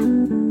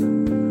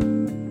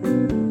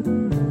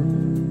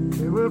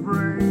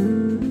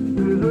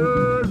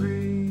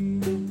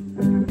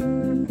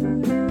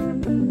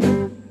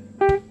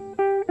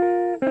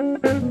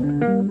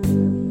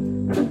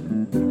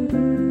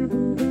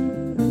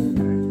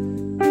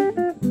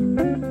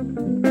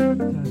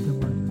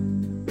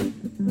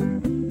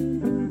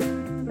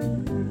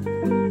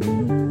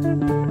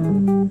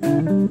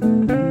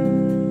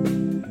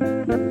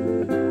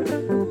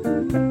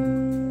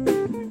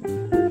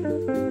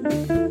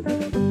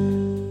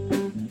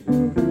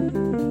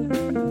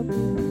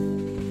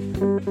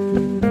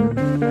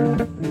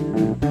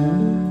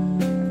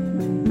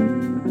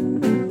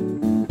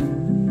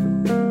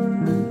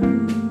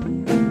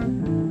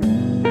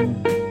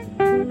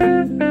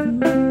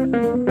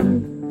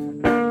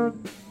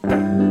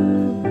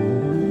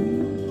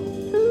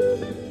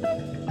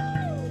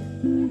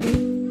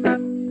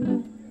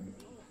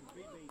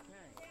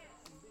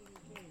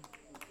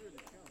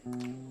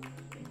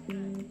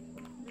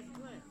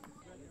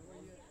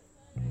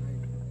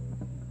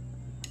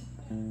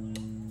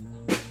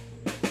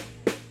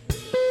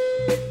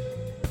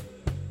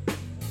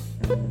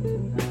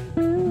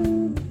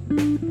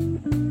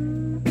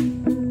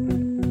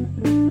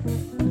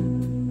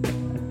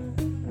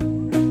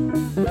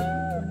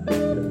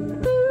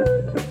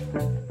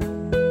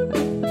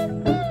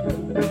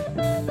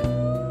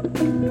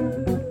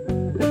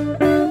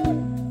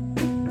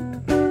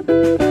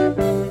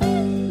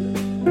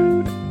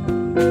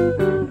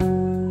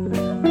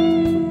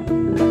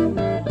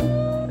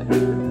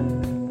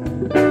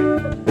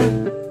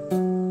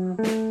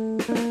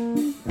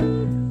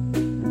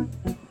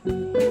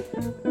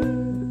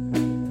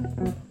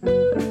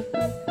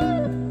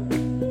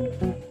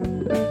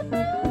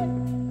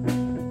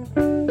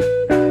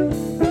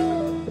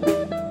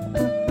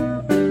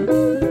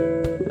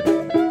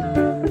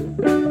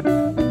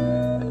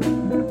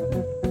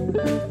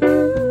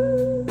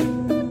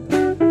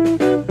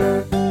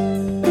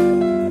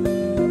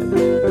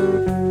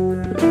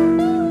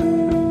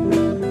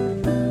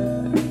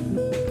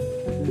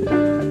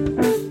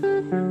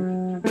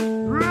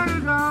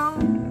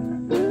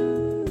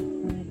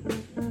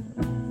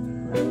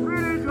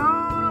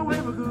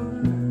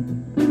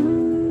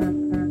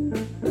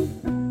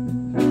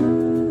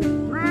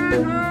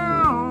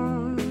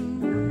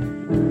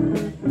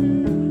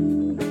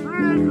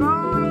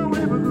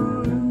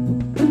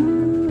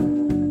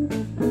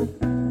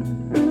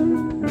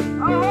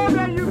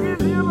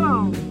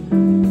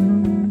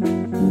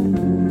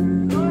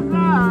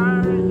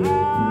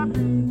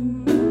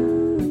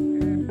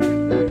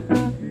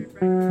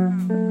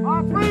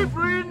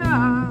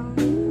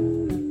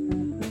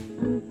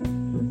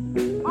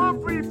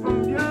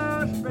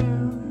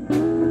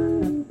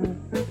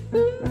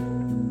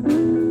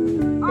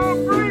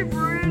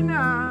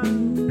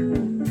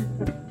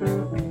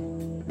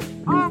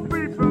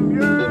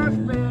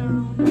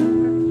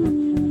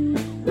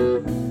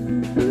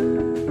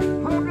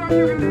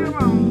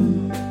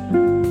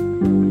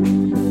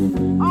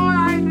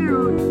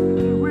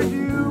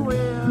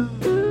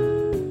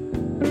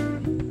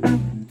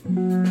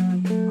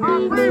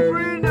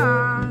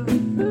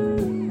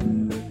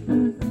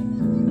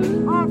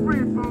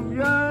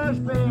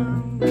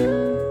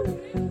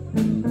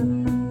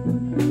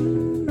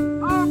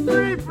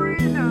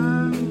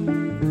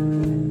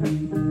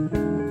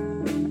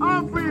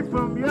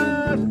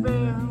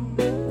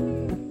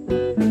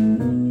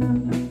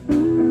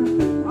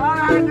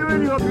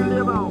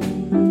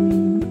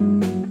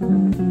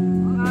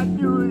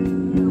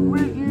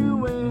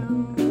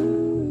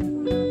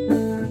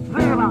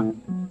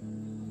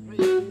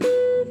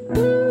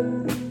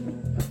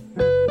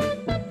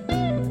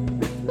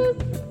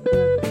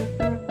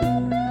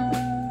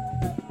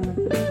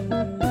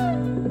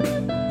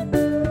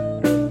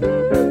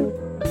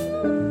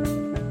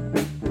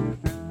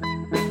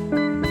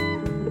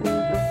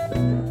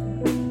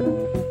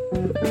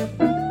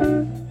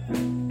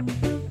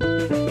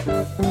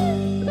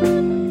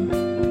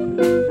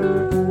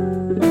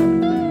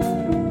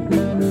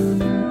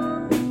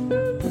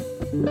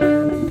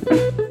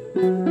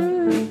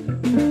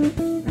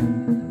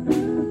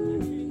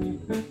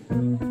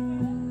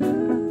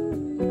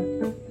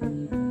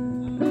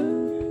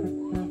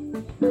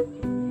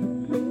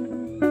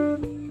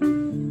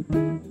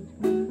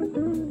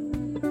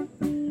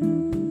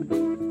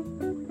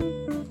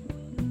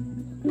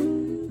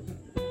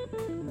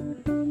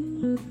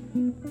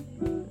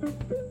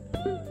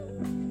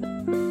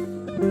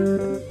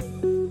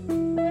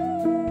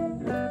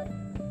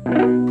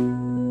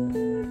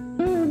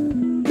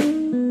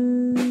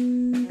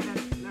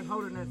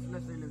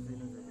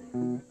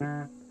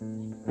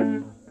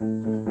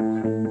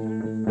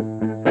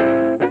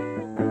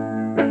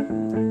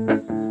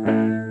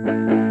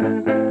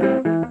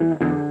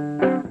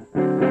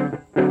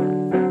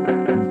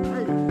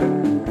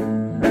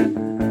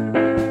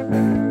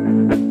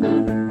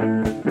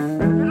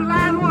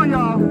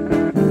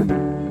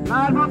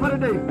 for the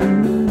day.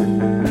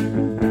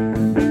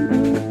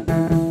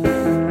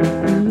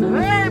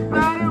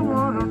 Everybody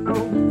wanna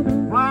know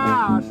why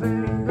I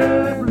sing the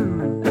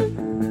blues.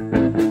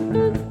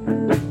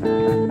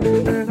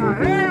 Now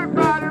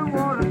everybody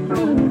wanna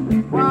know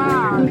why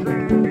I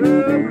sing the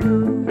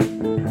blues.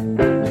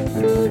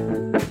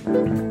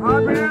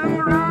 I've been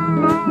around a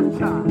long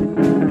time,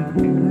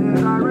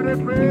 and I really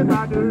pray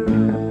my dues.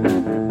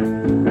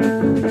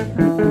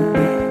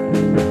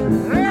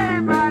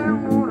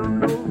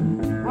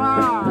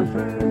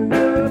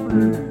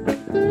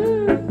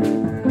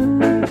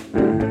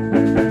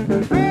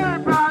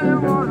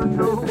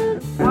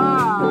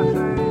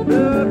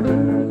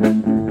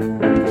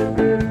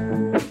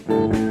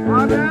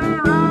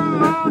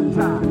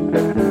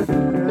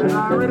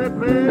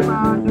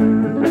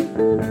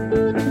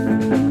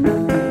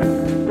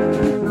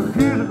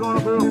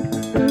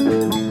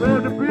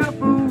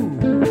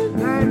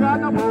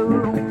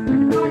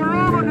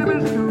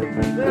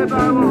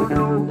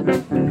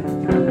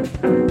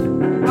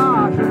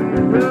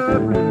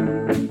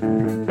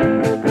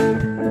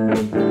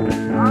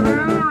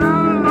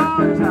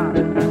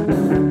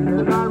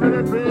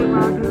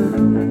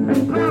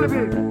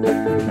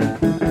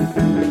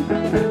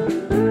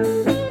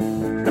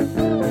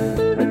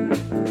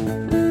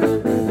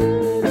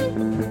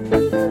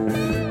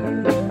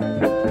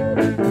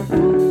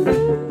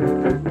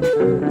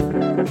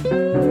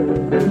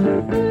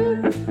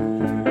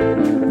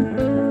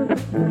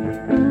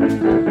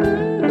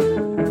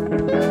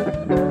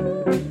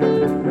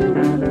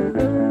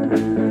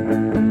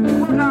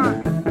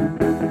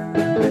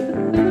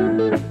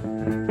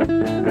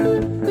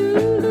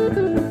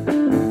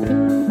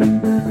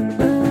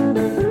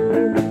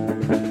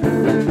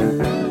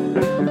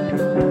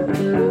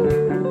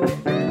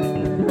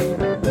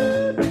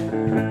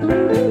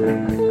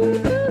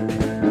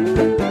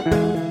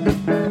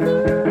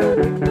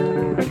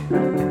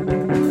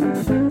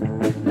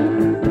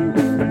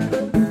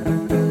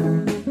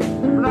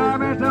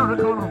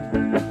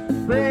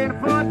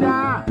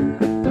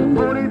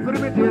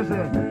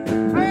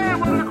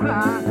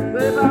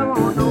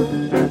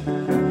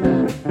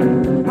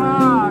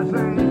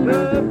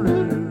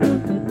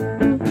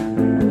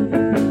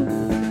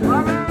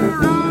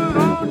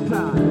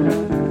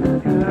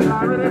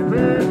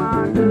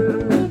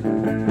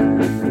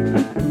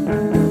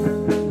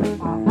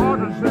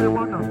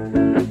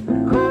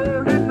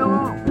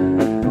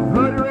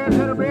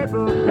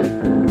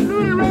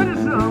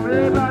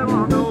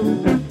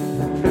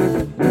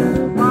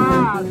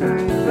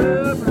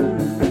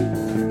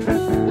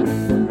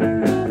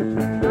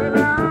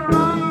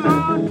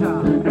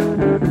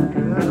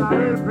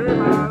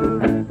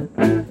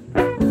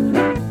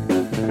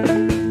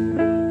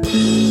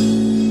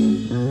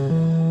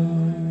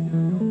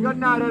 Good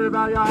night,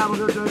 everybody. Y'all have a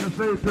good day and a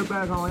safe trip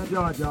back home.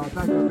 Enjoy it, y'all.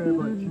 Thank you very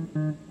much.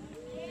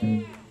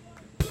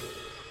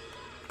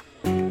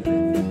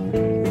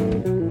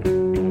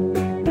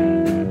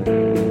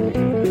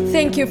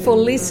 Thank you for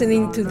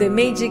listening to the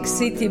Magic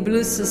City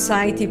Blues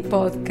Society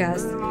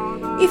podcast.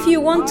 If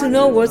you want to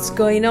know what's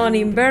going on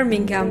in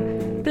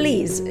Birmingham,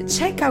 please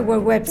check our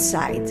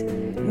website,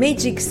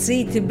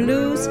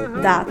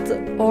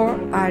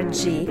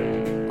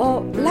 magiccityblues.org,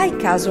 or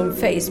like us on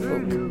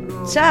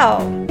Facebook.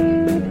 Ciao!